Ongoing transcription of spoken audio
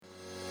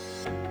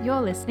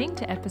You're listening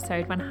to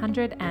episode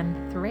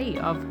 103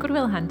 of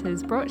Goodwill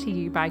Hunters, brought to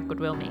you by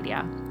Goodwill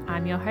Media.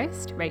 I'm your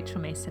host,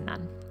 Rachel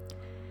Mason-Nunn.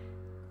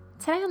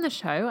 Today on the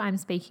show, I'm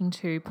speaking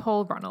to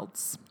Paul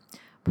Ronalds.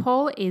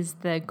 Paul is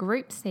the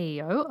Group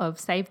CEO of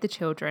Save the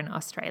Children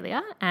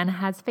Australia and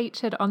has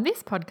featured on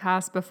this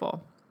podcast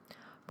before.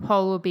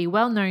 Paul will be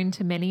well known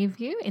to many of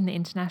you in the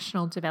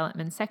international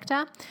development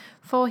sector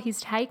for his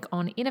take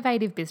on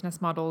innovative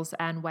business models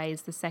and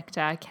ways the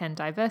sector can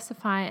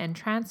diversify and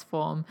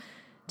transform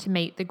to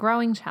meet the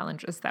growing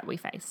challenges that we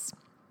face.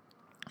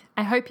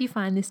 I hope you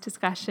find this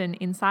discussion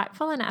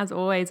insightful, and as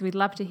always, we'd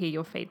love to hear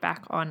your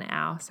feedback on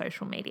our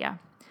social media.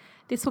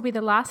 This will be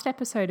the last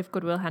episode of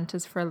Goodwill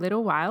Hunters for a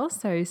little while,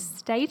 so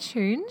stay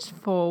tuned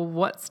for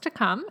what's to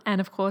come,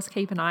 and of course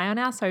keep an eye on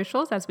our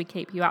socials as we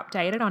keep you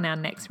updated on our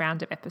next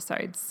round of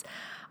episodes.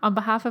 On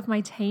behalf of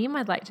my team,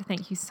 I'd like to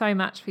thank you so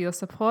much for your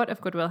support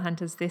of Goodwill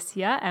Hunters this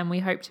year, and we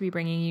hope to be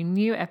bringing you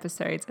new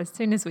episodes as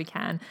soon as we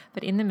can.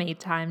 But in the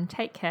meantime,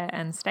 take care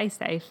and stay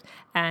safe,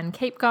 and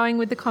keep going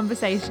with the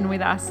conversation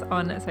with us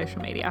on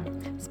social media.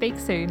 Speak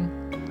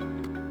soon.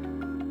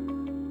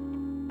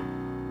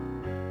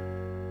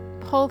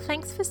 Paul,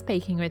 thanks for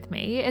speaking with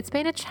me. It's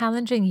been a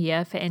challenging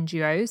year for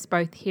NGOs,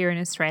 both here in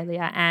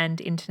Australia and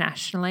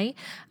internationally,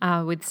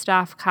 with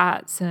staff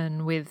cuts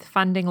and with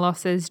funding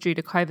losses due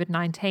to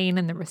COVID-19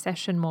 and the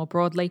recession more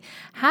broadly.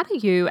 How do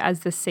you,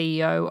 as the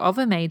CEO of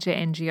a major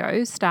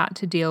NGO, start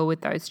to deal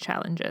with those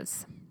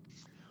challenges?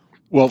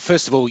 Well,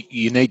 first of all,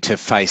 you need to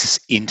face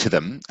into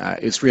them.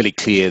 It's really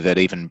clear that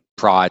even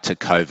prior to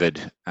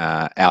COVID,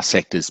 our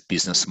sector's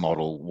business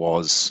model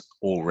was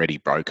already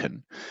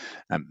broken.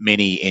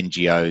 Many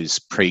NGOs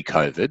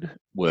pre-COVID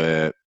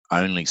were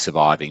only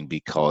surviving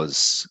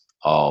because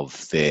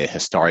of their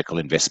historical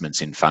investments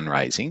in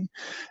fundraising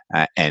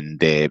and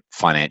their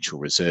financial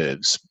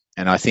reserves.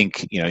 And I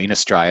think, in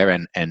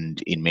Australia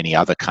and in many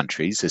other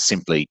countries, there's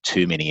simply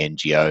too many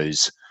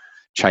NGOs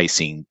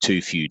chasing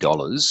too few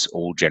dollars,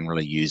 all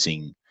generally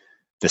using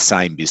the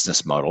same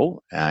business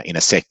model in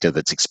a sector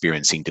that's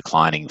experiencing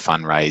declining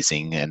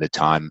fundraising and at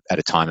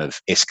a time of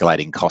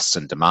escalating costs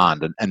and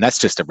demand. And that's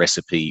just a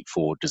recipe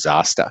for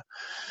disaster.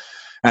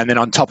 And then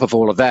on top of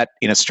all of that,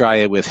 in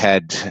Australia, we've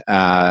had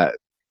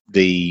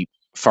the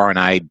foreign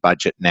aid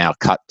budget now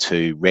cut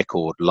to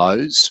record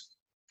lows.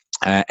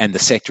 And the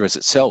sector as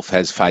itself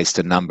has faced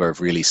a number of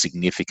really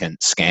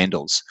significant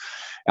scandals,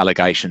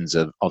 allegations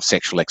of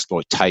sexual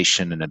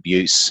exploitation and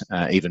abuse,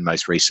 even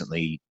most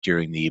recently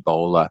during the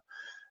Ebola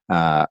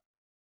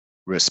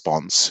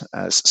response.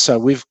 So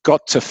we've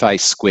got to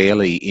face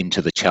squarely into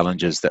the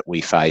challenges that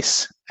we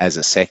face as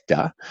a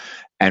sector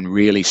and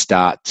really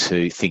start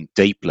to think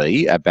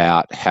deeply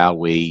about how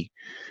we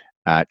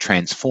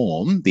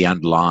transform the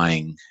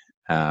underlying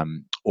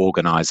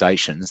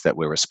organisations that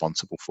we're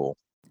responsible for.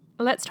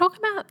 Let's talk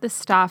about the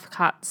staff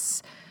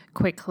cuts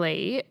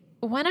quickly.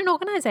 When an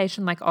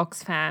organisation like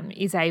Oxfam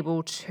is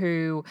able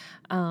to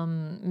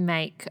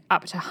make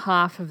up to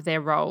half of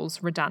their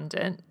roles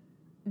redundant,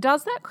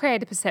 does that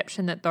create a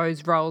perception that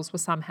those roles were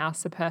somehow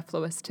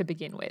superfluous to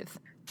begin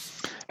with?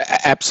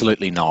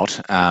 Absolutely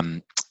not.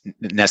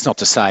 That's not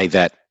to say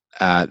that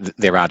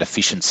there aren't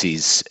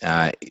efficiencies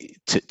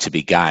to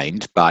be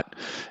gained, but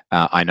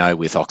I know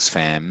with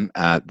Oxfam,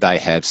 they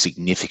have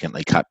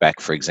significantly cut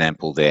back, for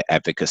example, their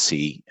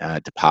advocacy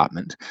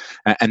department.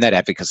 And that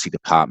advocacy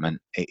department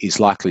is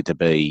likely to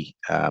be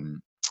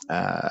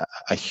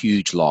a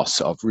huge loss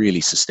of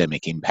really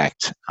systemic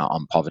impact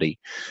on poverty.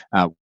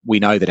 We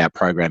know that our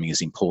programming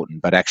is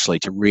important, but actually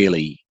to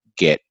really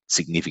get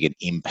significant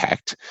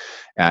impact,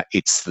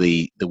 it's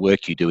the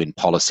work you do in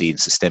policy and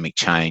systemic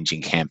change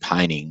in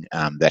campaigning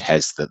that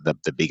has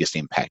the biggest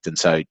impact. And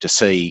so to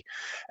see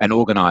an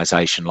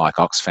organisation like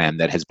Oxfam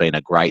that has been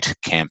a great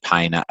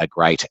campaigner, a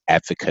great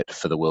advocate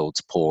for the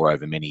world's poor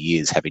over many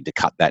years, having to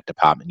cut that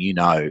department,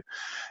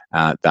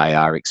 they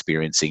are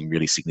experiencing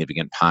really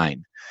significant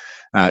pain.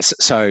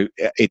 So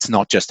it's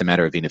not just a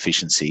matter of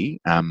inefficiency.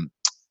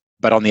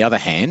 But on the other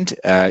hand,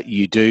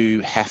 you do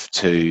have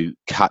to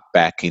cut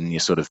back in your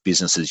sort of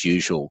business as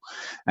usual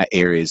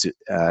areas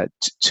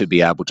to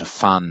be able to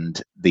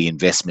fund the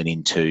investment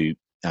into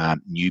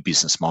new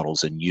business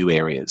models and new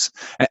areas.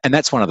 And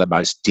that's one of the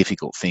most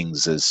difficult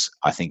things as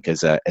an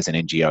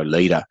NGO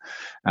leader.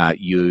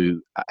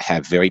 You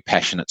have very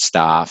passionate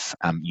staff.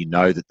 You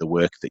know that the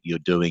work that you're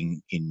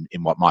doing in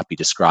what might be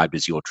described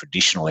as your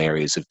traditional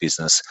areas of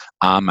business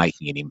are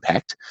making an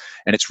impact.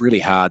 And it's really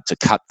hard to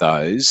cut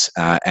those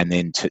and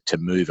then to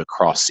move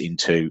across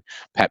into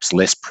perhaps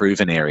less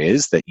proven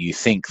areas that you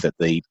think that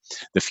the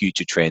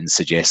future trends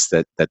suggest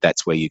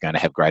that's where you're going to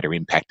have greater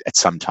impact at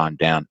some time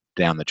down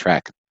the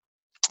track.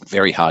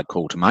 Very hard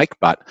call to make,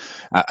 but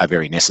a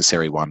very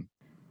necessary one.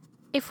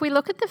 If we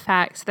look at the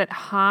fact that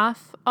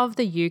half of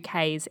the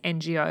UK's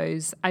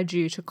NGOs are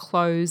due to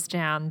close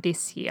down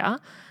this year,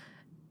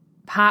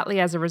 partly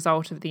as a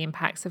result of the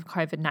impacts of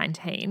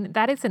COVID-19,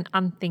 that is an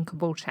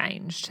unthinkable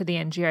change to the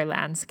NGO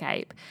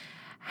landscape.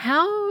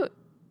 How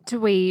do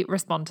we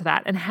respond to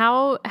that? And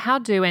how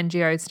do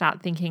NGOs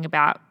start thinking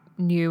about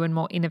new and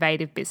more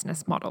innovative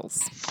business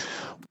models?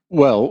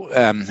 Well,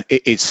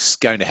 it's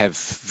going to have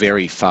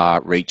very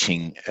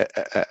far-reaching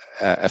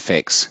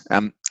effects.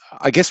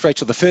 I guess,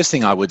 Rachel, the first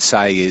thing I would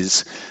say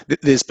is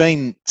that there's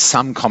been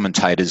some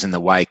commentators in the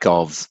wake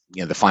of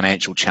the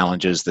financial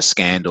challenges, the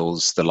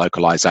scandals, the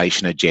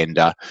localisation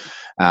agenda,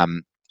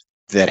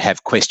 that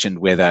have questioned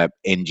whether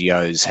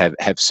NGOs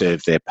have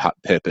served their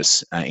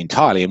purpose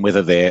entirely, and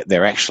whether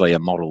they're actually a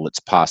model that's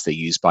past their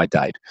use-by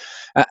date.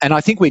 And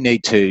I think we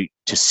need to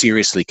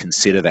seriously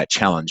consider that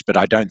challenge, but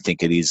I don't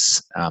think it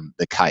is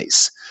the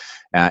case.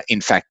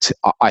 In fact,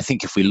 I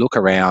think if we look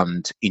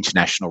around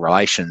international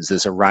relations,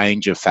 there's a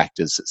range of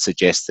factors that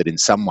suggest that in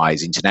some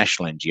ways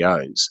international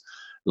NGOs,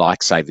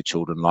 like Save the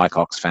Children, like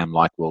Oxfam,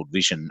 like World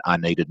Vision, are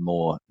needed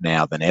more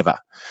now than ever.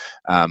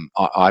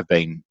 I've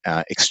been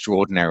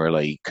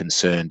extraordinarily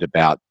concerned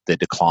about the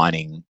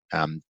declining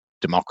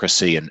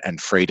democracy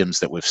and freedoms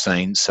that we've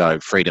seen. So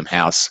Freedom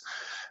House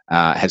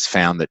has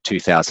found that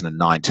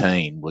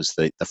 2019 was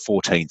the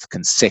 14th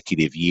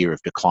consecutive year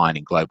of decline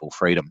in global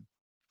freedom.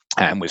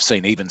 And we've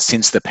seen, even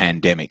since the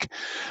pandemic,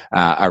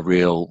 a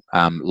real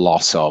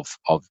loss of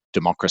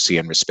democracy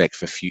and respect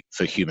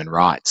for human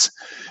rights.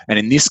 And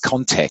in this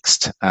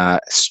context,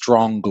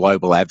 strong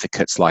global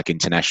advocates like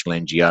international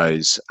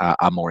NGOs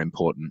are more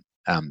important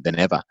than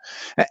ever.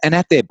 And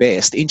at their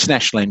best,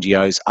 international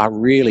NGOs are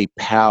really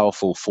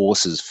powerful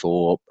forces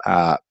for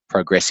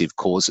progressive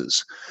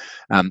causes.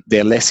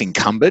 They're less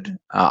encumbered,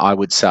 I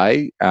would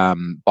say,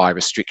 by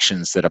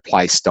restrictions that are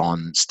placed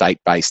on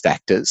state-based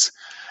actors.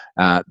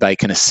 They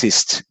can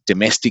assist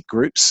domestic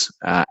groups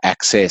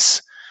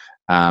access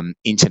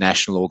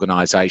international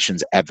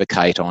organisations,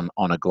 advocate on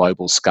a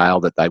global scale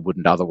that they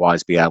wouldn't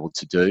otherwise be able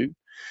to do.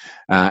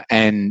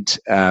 And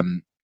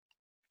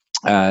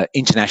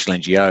international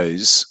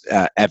NGOs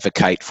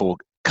advocate for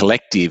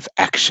collective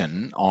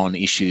action on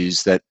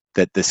issues that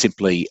the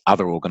simply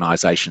other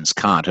organisations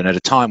can't. And at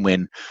a time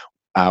when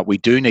we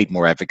do need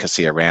more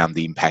advocacy around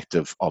the impact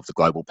of the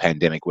global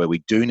pandemic, where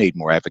we do need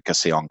more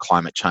advocacy on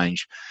climate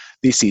change,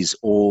 this is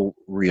all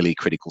really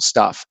critical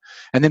stuff.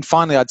 And then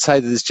finally, I'd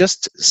say that there's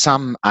just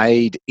some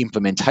aid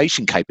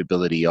implementation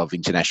capability of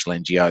international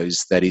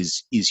NGOs that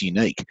is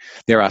unique.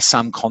 There are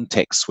some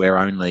contexts where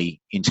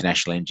only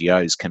international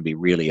NGOs can be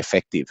really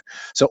effective.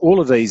 So all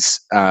of these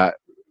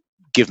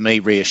give me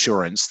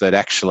reassurance that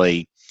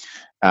actually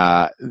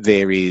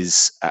there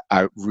is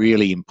a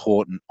really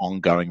important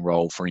ongoing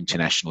role for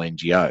international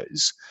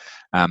NGOs.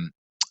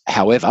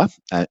 However,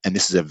 and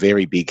this is a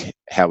very big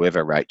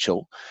however,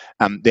 Rachel,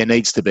 there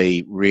needs to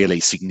be really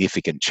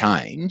significant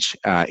change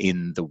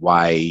in the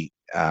way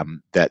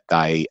that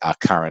they are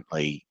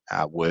currently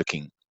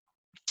working.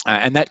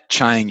 And that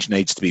change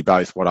needs to be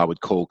both what I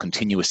would call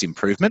continuous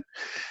improvement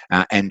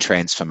and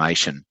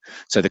transformation.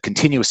 So the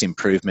continuous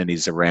improvement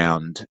is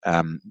around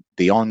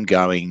the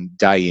ongoing,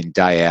 day in,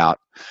 day out,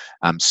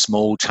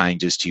 small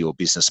changes to your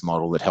business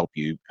model that help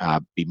you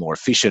be more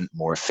efficient,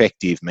 more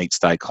effective, meet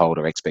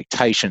stakeholder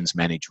expectations,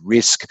 manage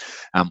risk,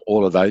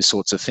 all of those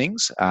sorts of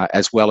things,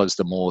 as well as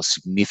the more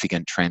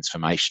significant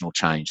transformational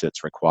change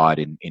that's required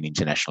in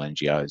international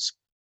NGOs.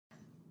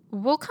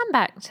 We'll come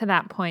back to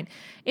that point.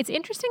 It's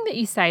interesting that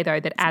you say,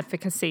 though, that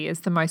advocacy is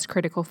the most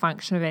critical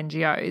function of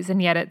NGOs,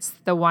 and yet it's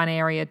the one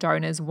area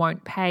donors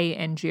won't pay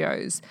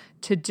NGOs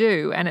to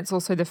do, and it's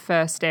also the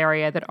first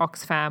area that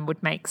Oxfam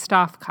would make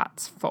staff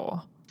cuts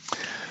for.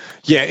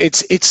 Yeah,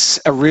 it's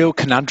a real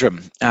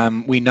conundrum.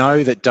 We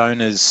know that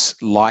donors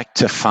like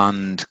to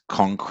fund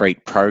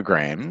concrete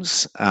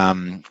programs,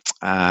 and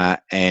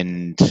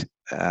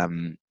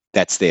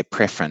that's their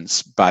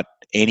preference, but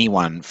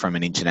anyone from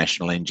an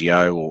international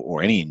NGO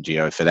or any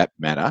NGO for that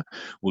matter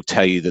will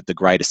tell you that the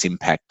greatest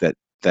impact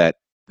that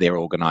their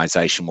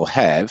organisation will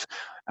have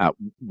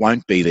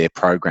won't be their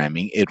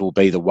programming. It will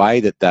be the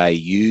way that they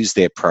use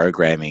their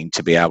programming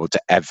to be able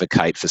to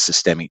advocate for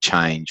systemic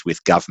change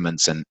with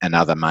governments and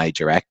other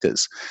major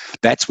actors.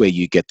 That's where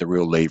you get the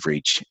real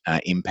leverage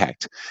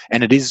impact.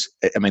 And it is,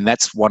 I mean,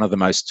 that's one of the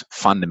most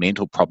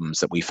fundamental problems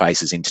that we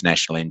face as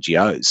international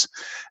NGOs.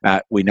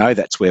 We know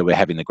that's where we're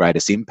having the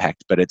greatest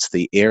impact, but it's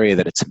the area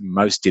that it's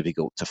most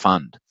difficult to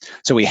fund.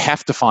 So we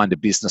have to find a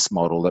business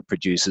model that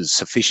produces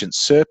sufficient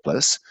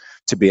surplus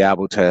to be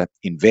able to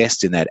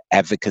invest in that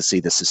advocacy,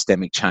 the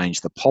systemic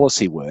change, the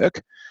policy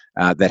work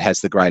that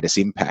has the greatest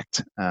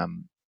impact.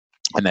 And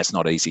that's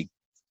not easy.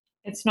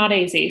 It's not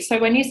easy. So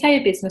when you say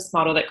a business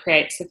model that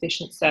creates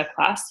sufficient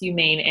surplus, you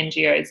mean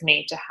NGOs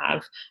need to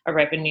have a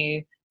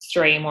revenue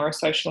stream or a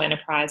social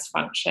enterprise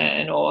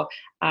function, or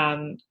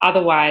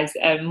otherwise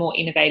a more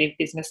innovative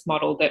business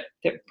model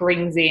that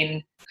brings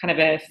in kind of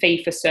a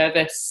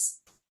fee-for-service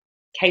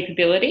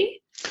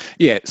capability?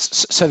 Yeah,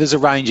 so there's a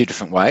range of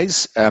different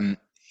ways.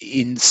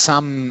 In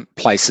some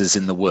places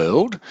in the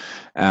world,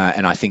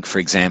 and I think, for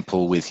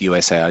example, with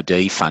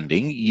USAID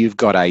funding, you've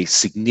got a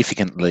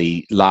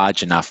significantly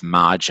large enough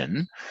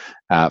margin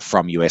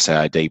from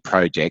USAID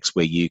projects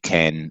where you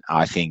can,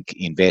 I think,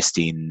 invest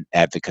in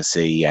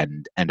advocacy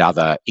and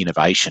other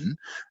innovation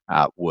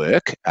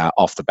work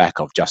off the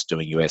back of just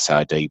doing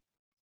USAID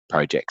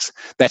projects.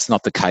 That's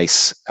not the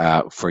case,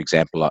 for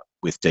example,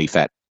 with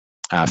DFAT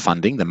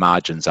funding. The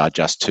margins are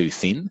just too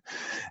thin.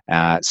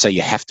 So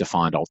you have to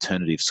find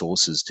alternative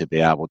sources to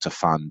be able to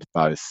fund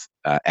both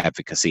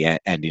advocacy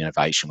and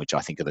innovation, which I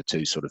think are the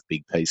two sort of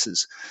big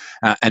pieces.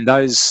 And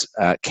those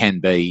can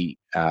be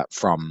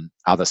from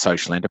other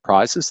social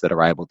enterprises that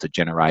are able to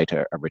generate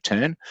a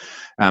return.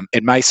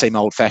 It may seem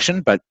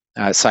old-fashioned, but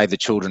Save the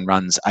Children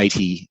runs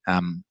 80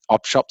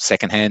 op shops,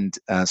 secondhand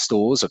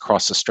stores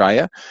across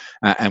Australia,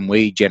 and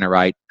we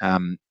generate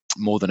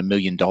more than $1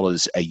 million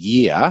a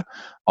year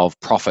of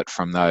profit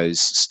from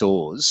those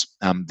stores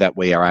that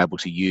we are able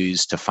to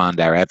use to fund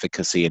our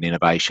advocacy and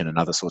innovation and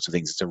other sorts of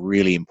things. It's a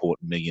really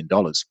important $1 million.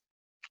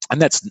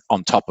 And that's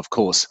on top, of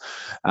course,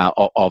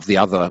 of the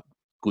other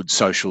good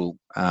social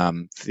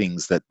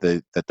things that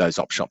those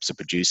op shops are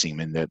producing.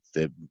 I mean,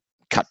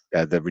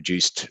 the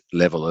reduced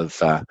level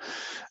of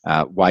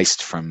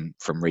waste from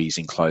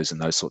reusing clothes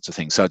and those sorts of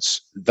things. So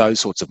it's those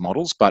sorts of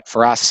models. But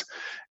for us,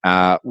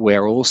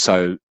 we're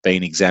also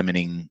been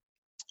examining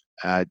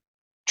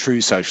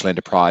true social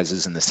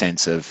enterprises in the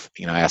sense of,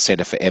 our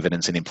Centre for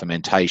Evidence and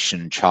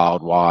Implementation,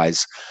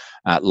 Childwise,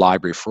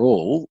 Library for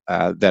All,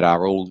 that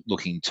are all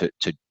looking to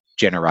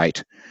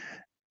generate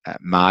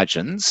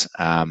margins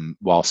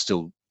while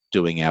still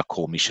doing our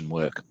core mission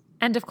work.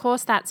 And of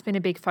course, that's been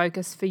a big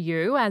focus for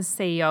you as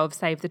CEO of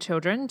Save the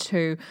Children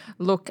to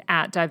look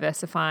at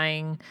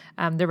diversifying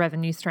the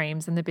revenue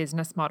streams and the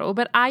business model.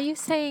 But are you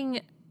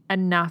seeing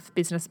enough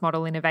business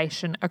model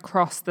innovation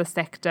across the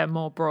sector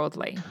more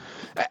broadly?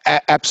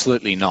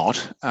 Absolutely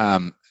not.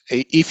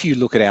 If you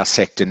look at our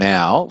sector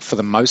now, for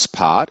the most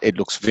part, it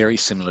looks very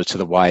similar to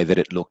the way that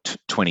it looked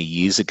 20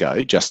 years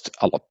ago, just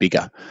a lot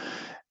bigger.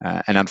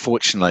 And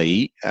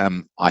unfortunately,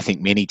 I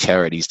think many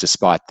charities,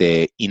 despite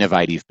their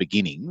innovative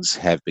beginnings,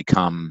 have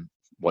become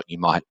what you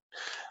might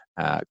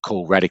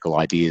call radical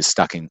ideas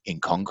stuck in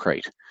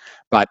concrete.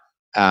 But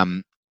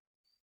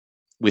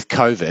with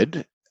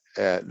COVID,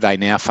 they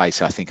now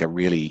face, I think, a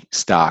really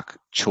stark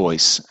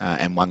choice.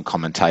 And one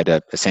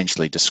commentator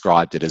essentially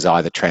described it as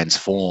either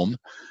transform,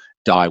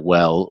 die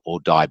well,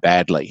 or die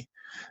badly.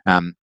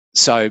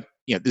 So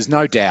there's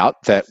no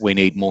doubt that we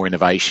need more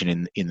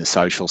innovation in the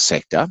social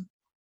sector.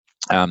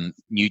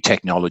 New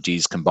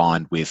technologies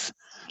combined with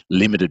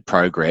limited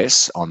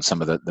progress on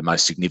some of the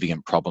most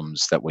significant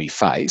problems that we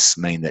face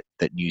mean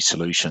that new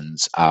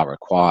solutions are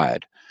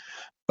required.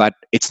 But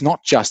it's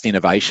not just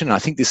innovation. I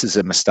think this is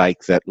a mistake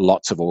that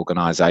lots of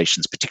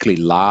organisations,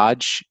 particularly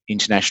large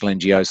international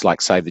NGOs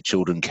like Save the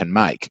Children, can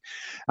make.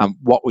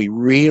 What we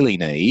really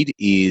need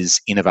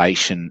is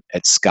innovation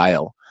at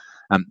scale.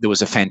 There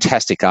was a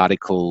fantastic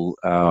article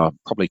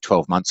probably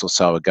 12 months or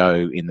so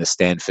ago in the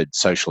Stanford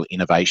Social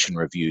Innovation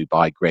Review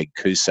by Greg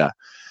Kusa,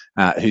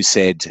 who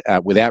said,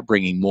 without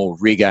bringing more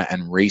rigour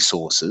and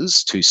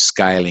resources to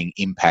scaling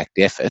impact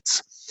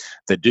efforts,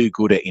 the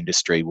do-gooder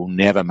industry will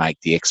never make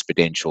the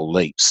exponential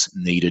leaps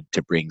needed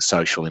to bring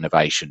social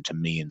innovation to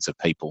millions of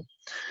people.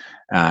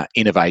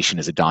 Innovation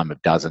is a dime a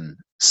dozen.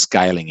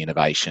 Scaling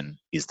innovation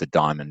is the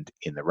diamond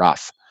in the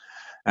rough.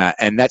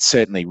 And that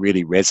certainly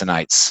really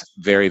resonates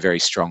very, very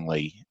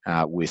strongly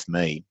with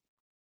me.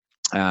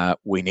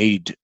 We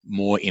need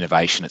more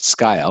innovation at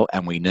scale,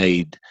 and we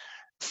need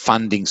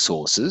funding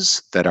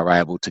sources that are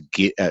able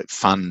to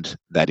fund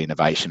that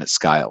innovation at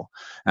scale.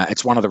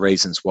 It's one of the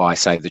reasons why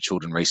Save the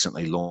Children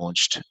recently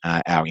launched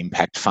our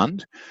Impact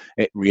Fund.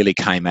 It really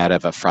came out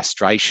of a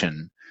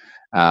frustration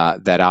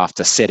that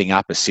after setting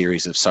up a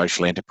series of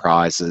social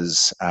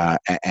enterprises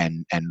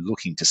and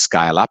looking to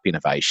scale up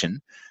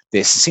innovation,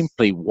 there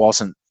simply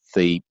wasn't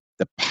the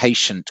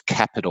patient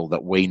capital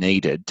that we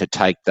needed to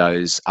take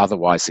those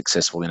otherwise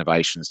successful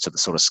innovations to the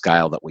sort of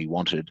scale that we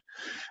wanted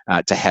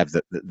to have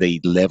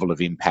the level of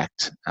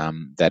impact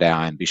that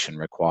our ambition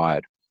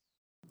required.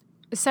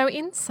 So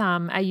in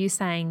sum, are you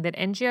saying that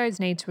NGOs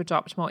need to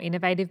adopt more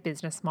innovative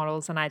business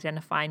models and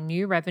identify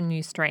new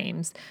revenue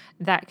streams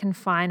that can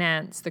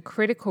finance the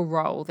critical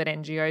role that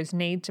NGOs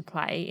need to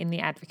play in the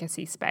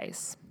advocacy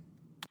space?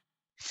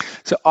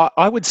 So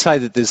I would say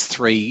that there's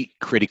three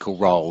critical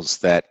roles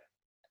that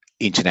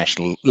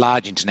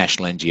large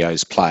international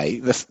NGOs play.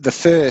 The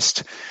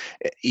first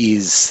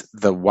is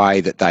the way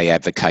that they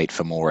advocate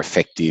for more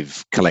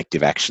effective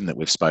collective action that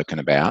we've spoken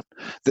about.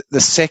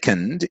 The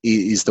second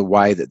is the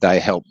way that they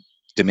help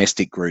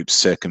domestic groups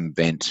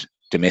circumvent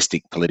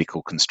domestic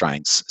political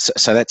constraints.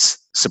 So that's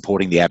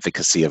supporting the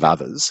advocacy of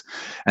others.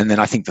 And then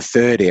I think the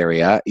third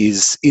area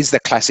is the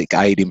classic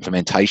aid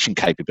implementation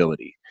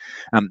capability.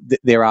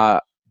 There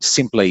are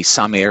simply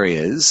some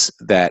areas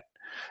that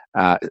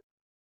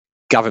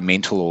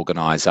governmental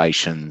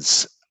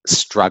organisations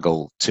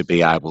struggle to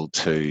be able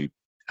to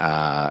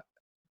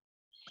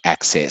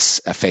access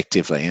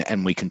effectively.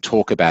 And we can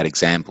talk about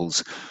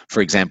examples,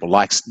 for example,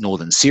 like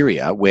northern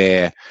Syria,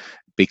 where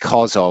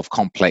because of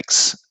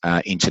complex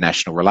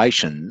international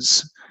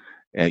relations,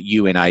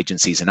 UN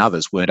agencies and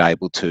others weren't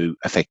able to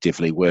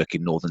effectively work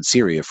in northern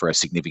Syria for a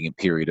significant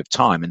period of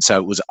time. And so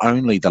it was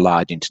only the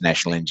large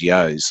international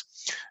NGOs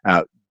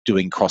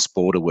doing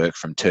cross-border work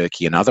from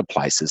Turkey and other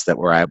places that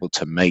were able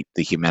to meet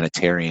the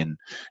humanitarian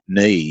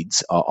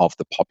needs of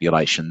the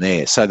population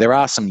there. So there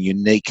are some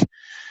unique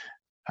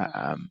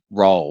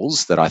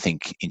roles that I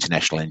think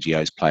international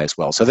NGOs play as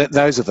well. So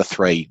those are the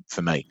three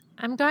for me.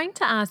 I'm going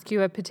to ask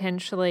you a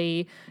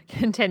potentially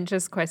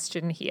contentious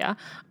question here.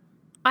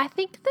 I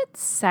think that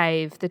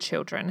Save the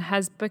Children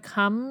has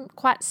become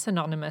quite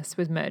synonymous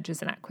with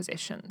mergers and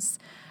acquisitions.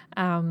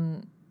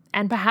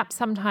 And perhaps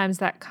sometimes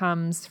that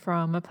comes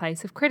from a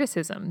place of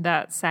criticism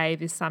that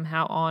Save is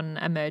somehow on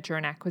a merger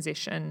and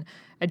acquisition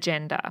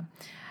agenda.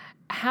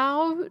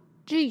 How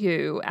do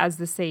you, as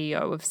the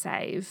CEO of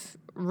Save,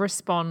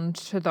 respond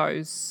to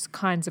those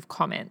kinds of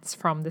comments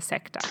from the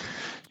sector?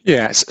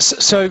 Yeah,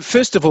 so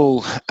first of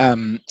all,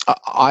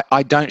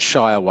 I don't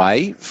shy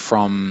away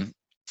from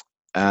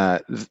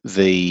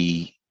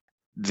the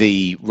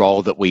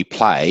role that we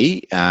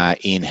play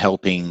in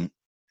helping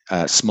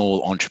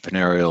small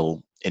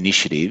entrepreneurial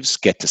initiatives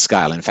get to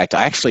scale. In fact,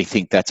 I actually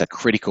think that's a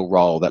critical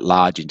role that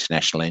large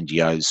international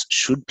NGOs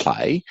should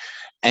play.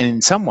 And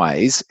in some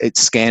ways,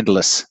 it's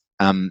scandalous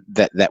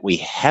that we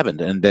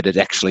haven't, and that it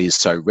actually is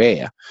so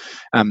rare.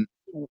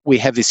 We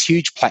have this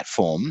huge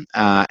platform,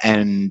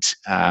 and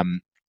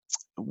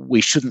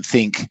we shouldn't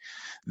think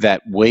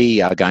that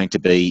we are going to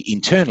be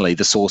internally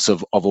the source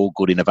of all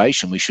good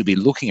innovation. We should be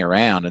looking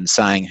around and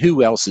saying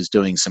who else is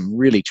doing some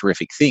really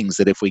terrific things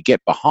that if we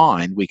get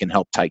behind, we can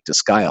help take to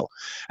scale.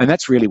 And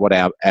that's really what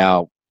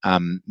our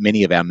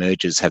many of our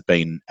mergers have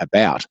been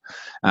about.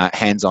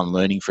 Hands-on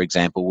learning, for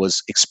example,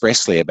 was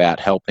expressly about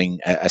helping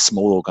a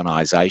small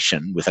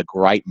organisation with a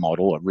great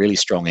model, a really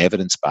strong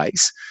evidence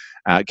base,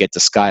 get to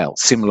scale.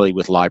 Similarly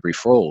with Library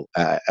for All,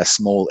 a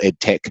small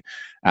edtech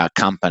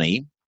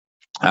company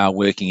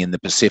working in the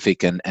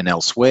Pacific and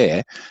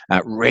elsewhere,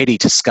 ready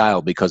to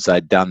scale because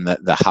they'd done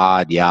the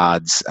hard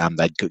yards,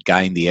 they'd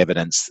gained the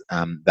evidence,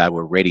 they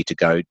were ready to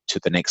go to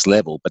the next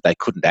level, but they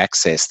couldn't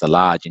access the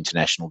large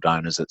international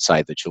donors that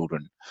Save the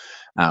Children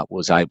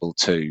was able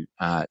to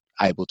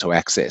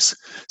access.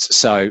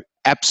 So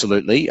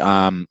absolutely,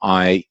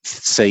 I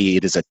see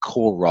it as a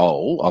core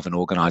role of an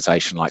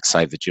organisation like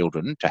Save the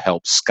Children to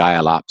help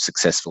scale up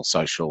successful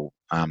social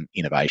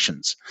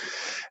innovations.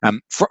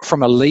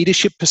 From a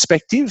leadership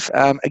perspective,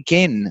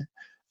 again,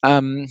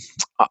 I'm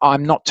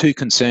not too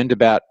concerned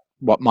about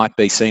what might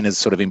be seen as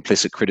sort of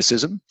implicit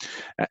criticism.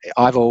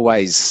 I've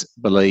always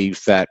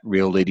believed that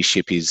real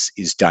leadership is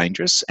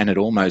dangerous, and it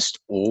almost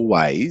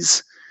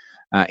always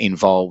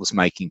involves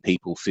making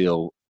people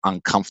feel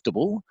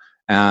uncomfortable,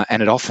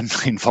 and it often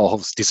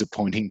involves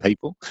disappointing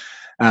people.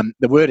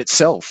 The word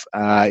itself,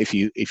 if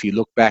you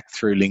look back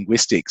through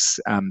linguistics,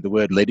 the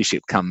word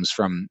leadership comes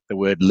from the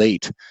word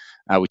leet,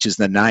 which is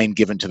the name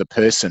given to the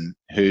person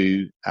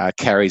who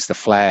carries the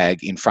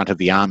flag in front of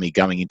the army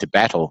going into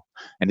battle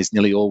and is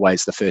nearly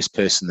always the first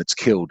person that's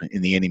killed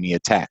in the enemy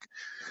attack.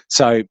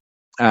 So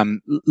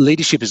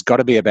leadership has got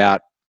to be about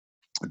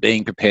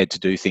being prepared to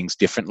do things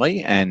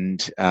differently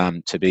and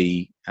to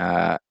be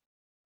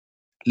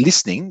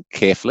listening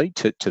carefully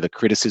to the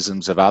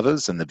criticisms of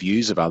others and the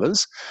views of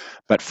others,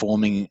 but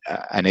forming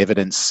an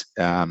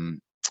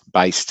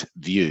evidence-based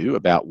view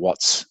about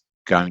what's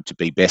going to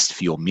be best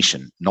for your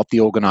mission, not the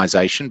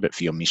organisation, but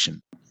for your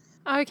mission.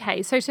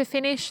 Okay, so to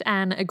finish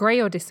and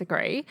agree or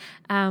disagree,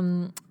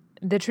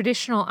 the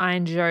traditional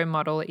INGO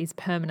model is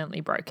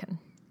permanently broken.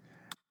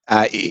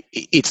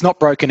 It's not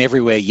broken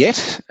everywhere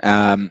yet,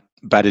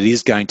 but it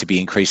is going to be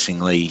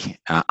increasingly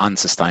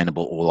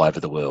unsustainable all over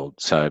the world.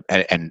 So,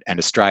 and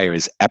Australia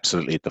is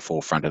absolutely at the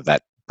forefront of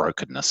that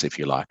brokenness, if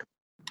you like.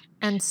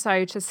 And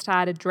so to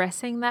start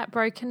addressing that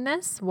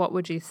brokenness, what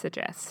would you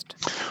suggest?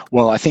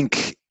 Well, I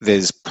think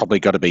there's probably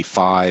got to be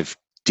 5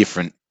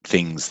 different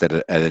things that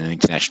an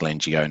international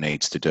NGO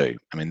needs to do.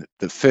 I mean,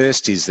 the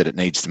first is that it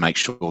needs to make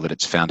sure that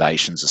its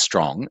foundations are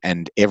strong,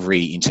 and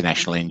every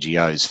international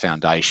NGO's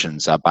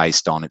foundations are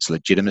based on its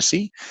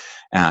legitimacy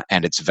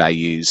and its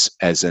values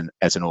as an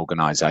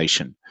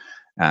organisation.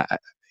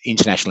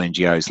 International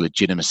NGOs'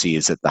 legitimacy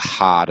is at the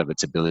heart of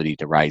its ability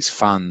to raise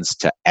funds,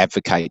 to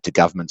advocate to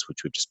governments,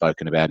 which we've just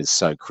spoken about is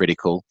so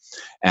critical,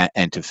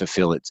 and to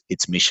fulfil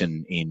its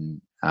mission in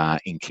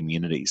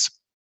communities.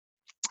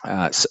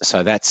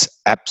 So that's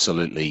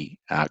absolutely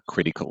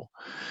critical.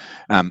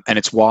 And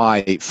it's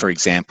why, for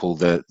example,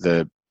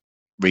 the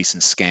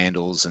recent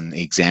scandals and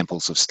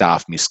examples of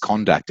staff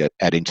misconduct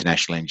at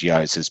international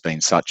NGOs has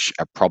been such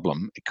a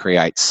problem. It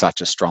creates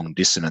such a strong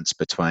dissonance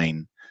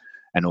between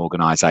an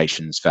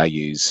organisation's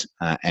values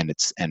and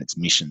its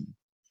mission.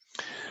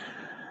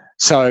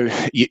 So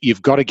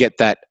you've got to get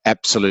that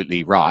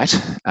absolutely right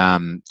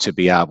to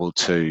be able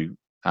to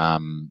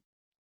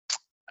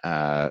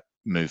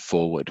move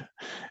forward.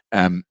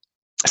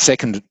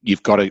 Second,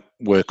 you've got to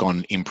work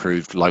on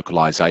improved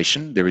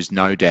localisation. There is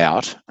no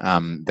doubt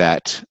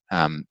that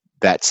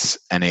that's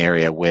an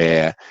area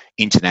where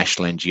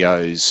international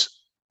NGOs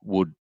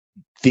would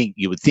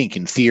think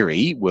in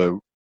theory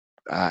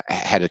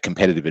had a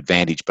competitive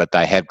advantage, but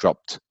they have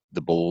dropped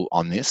the ball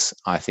on this,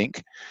 I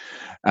think.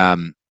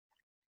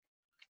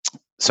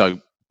 So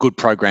good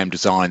program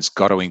design's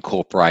got to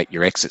incorporate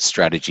your exit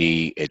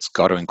strategy. It's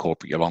got to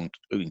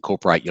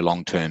incorporate your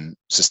long-term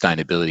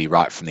sustainability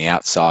right from the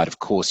outside. Of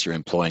course, you're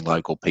employing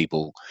local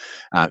people,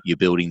 you're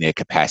building their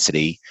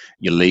capacity,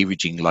 you're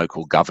leveraging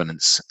local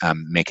governance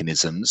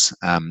mechanisms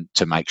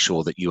to make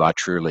sure that you are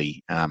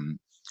truly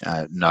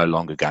no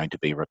longer going to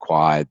be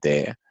required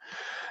there.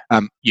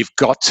 You've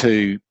got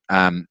to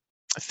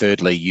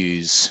thirdly,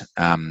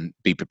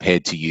 be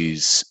prepared to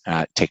use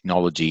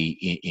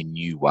technology in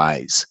new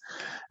ways.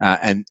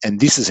 And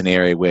this is an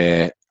area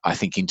where I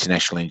think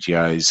international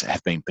NGOs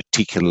have been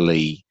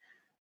particularly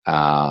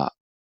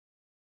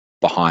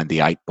behind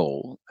the eight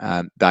ball.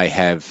 They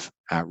have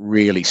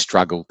really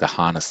struggled to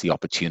harness the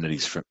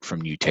opportunities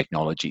from new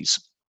technologies.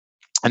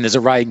 And there's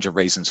a range of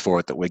reasons for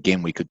it that,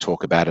 again, we could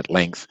talk about at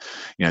length.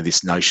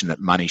 This notion that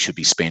money should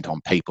be spent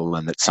on people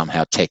and that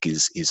somehow tech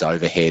is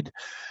overhead.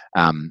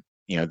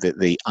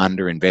 The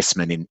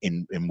underinvestment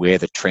in where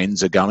the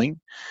trends are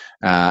going.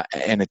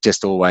 And it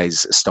just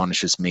always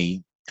astonishes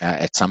me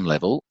at some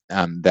level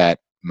that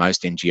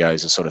most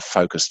NGOs are sort of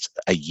focused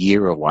a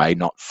year away,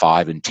 not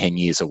 5 and 10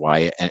 years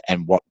away,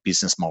 and what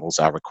business models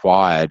are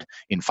required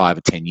in 5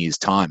 or 10 years'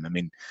 time. I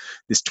mean,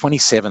 there's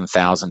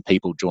 27,000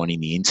 people joining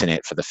the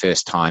internet for the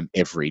first time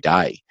every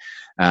day.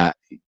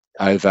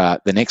 Over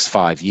the next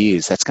 5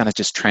 years, that's going to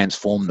just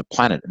transform the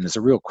planet. And there's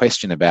a real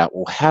question about,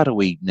 well, how do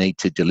we need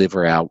to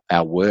deliver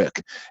our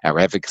work, our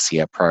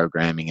advocacy, our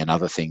programming and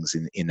other things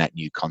in that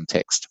new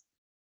context?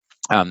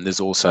 There's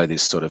also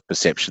this sort of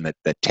perception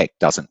that tech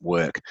doesn't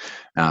work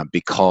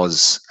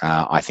because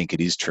I think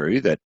it is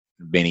true that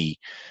many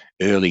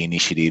early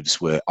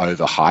initiatives were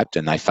overhyped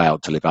and they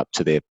failed to live up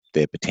to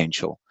their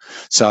potential.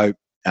 So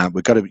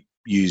we've got to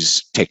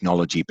use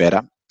technology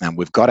better. And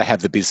we've got to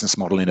have the business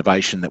model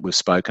innovation that we've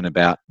spoken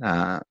about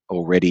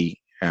already,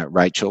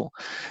 Rachel,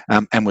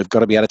 and we've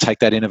got to be able to take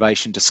that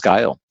innovation to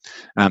scale.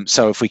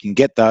 So if we can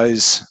get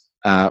those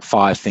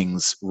 5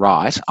 things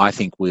right, I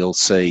think we'll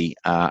see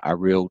a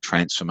real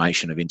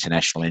transformation of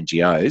international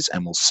NGOs,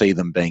 and we'll see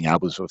them being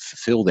able to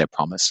fulfil their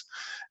promise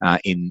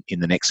in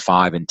the next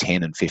 5 and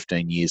 10 and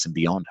 15 years and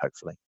beyond,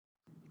 hopefully.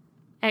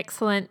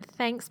 Excellent.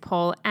 Thanks,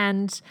 Paul.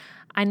 And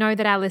I know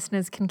that our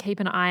listeners can keep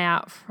an eye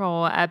out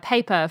for a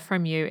paper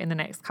from you in the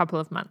next couple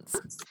of months.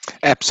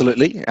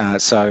 Absolutely.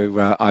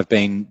 So I've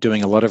been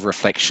doing a lot of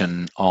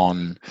reflection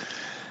on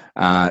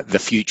the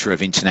future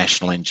of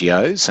international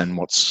NGOs and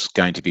what's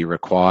going to be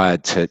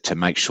required to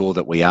make sure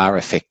that we are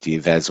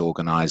effective as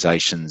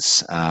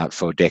organisations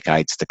for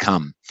decades to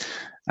come.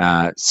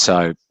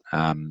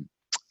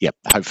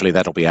 Hopefully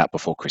that'll be out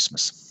before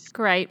Christmas.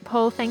 Great.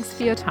 Paul, thanks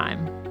for your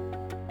time.